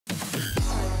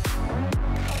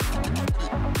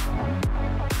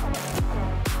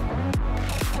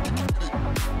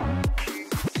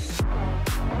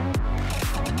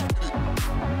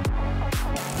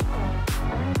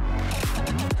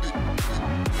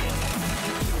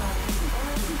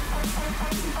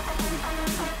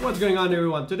What's going on,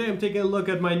 everyone? Today I'm taking a look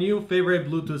at my new favorite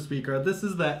Bluetooth speaker. This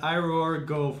is the iRoar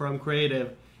Go from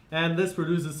Creative, and this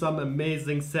produces some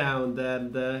amazing sound,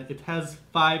 and it has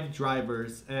 5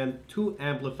 drivers and 2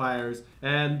 amplifiers,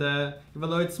 and even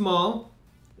though it's small,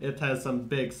 it has some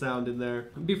big sound in there.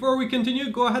 Before we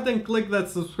continue, go ahead and click that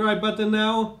subscribe button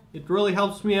now. It really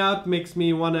helps me out, makes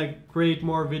me want to create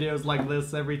more videos like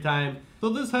this every time. So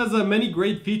this has many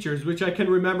great features, which I can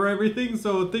remember everything,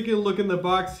 so take a look in the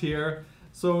box here.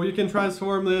 So you can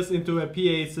transform this into a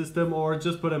PA system or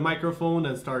just put a microphone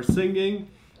and start singing.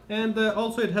 And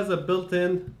also it has a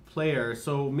built-in player,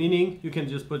 so meaning you can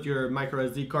just put your micro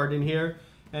SD card in here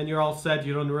and you're all set.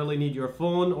 You don't really need your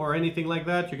phone or anything like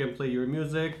that. You can play your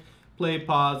music, play,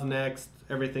 pause, next,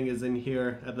 everything is in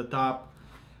here at the top.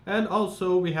 And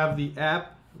also we have the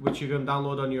app, which you can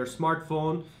download on your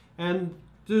smartphone, and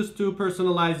just to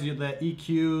personalize the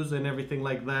EQs and everything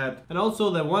like that. And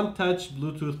also the one-touch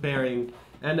Bluetooth pairing.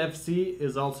 NFC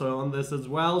is also on this as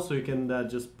well, so you can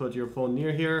just put your phone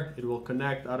near here. It will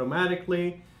connect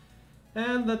automatically.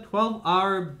 And the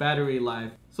 12-hour battery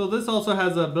life. So this also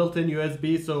has a built-in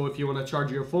USB, so if you want to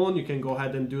charge your phone, you can go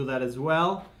ahead and do that as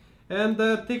well. And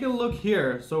take a look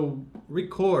here. So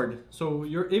record. So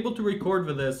you're able to record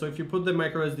with this. So if you put the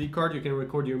micro SD card, you can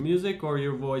record your music or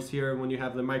your voice here when you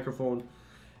have the microphone.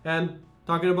 And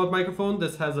talking about microphone,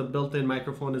 this has a built-in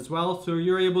microphone as well, so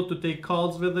you're able to take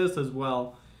calls with this as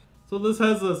well. So this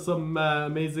has some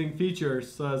amazing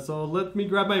features. So let me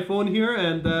grab my phone here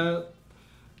and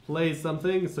play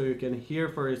something so you can hear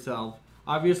for yourself.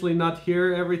 Obviously not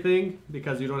hear everything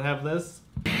because you don't have this.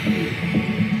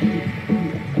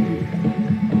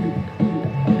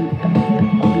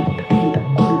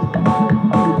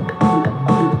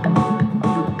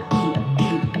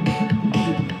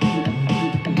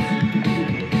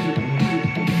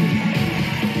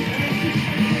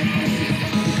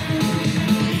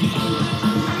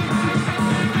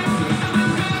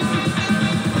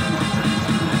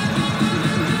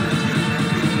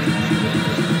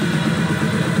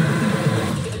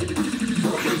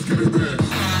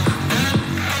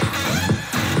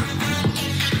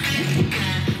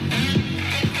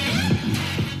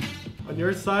 On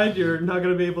your side, you're not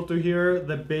going to be able to hear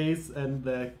the bass and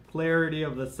the clarity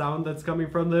of the sound that's coming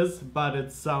from this, but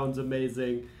it sounds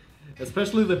amazing.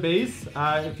 Especially the bass.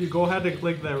 If you go ahead and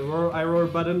click the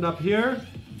iRoar button up here,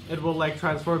 it will like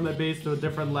transform the bass to a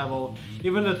different level.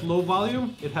 Even at low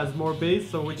volume, it has more bass,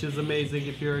 so which is amazing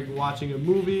if you're watching a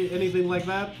movie, anything like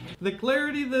that. The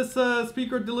clarity this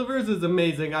speaker delivers is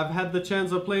amazing. I've had the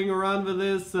chance of playing around with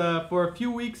this for a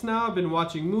few weeks now. I've been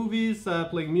watching movies,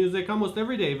 playing music almost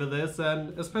every day with this,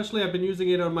 and especially I've been using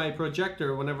it on my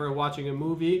projector whenever watching a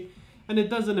movie, and it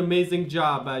does an amazing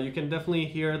job. You can definitely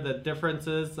hear the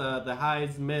differences, the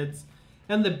highs, mids,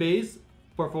 and the bass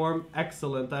perform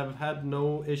excellent. I've had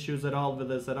no issues at all with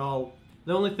this at all.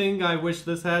 The only thing I wish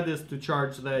this had is to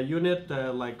charge the unit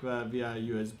via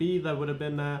USB. That would have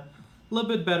been a little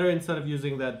bit better instead of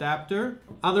using the adapter.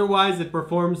 Otherwise, it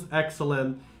performs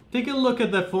excellent. Take a look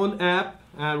at the phone app,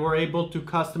 and we're able to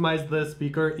customize the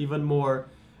speaker even more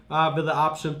with the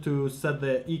option to set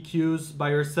the EQs by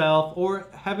yourself or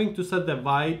having to set the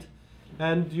Vite.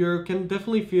 And you can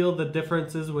definitely feel the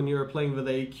differences when you're playing with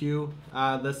the EQ.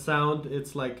 The sound,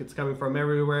 it's like it's coming from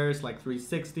everywhere. It's like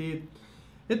 360.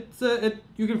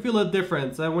 You can feel a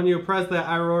difference. And when you press the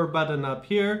iRoar button up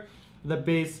here, the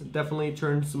bass definitely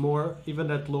turns more,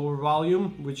 even at lower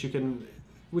volume, which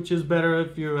is better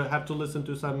if you have to listen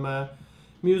to some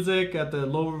music at the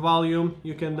lower volume.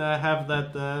 You can have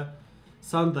that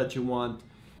sound that you want.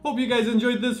 Hope you guys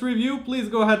enjoyed this review. Please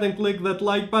go ahead and click that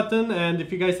like button, and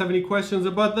if you guys have any questions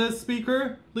about this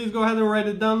speaker, please go ahead and write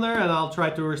it down there and I'll try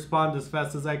to respond as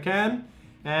fast as I can.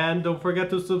 And don't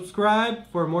forget to subscribe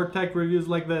for more tech reviews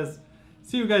like this.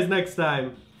 See you guys next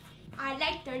time. I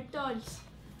like turtles.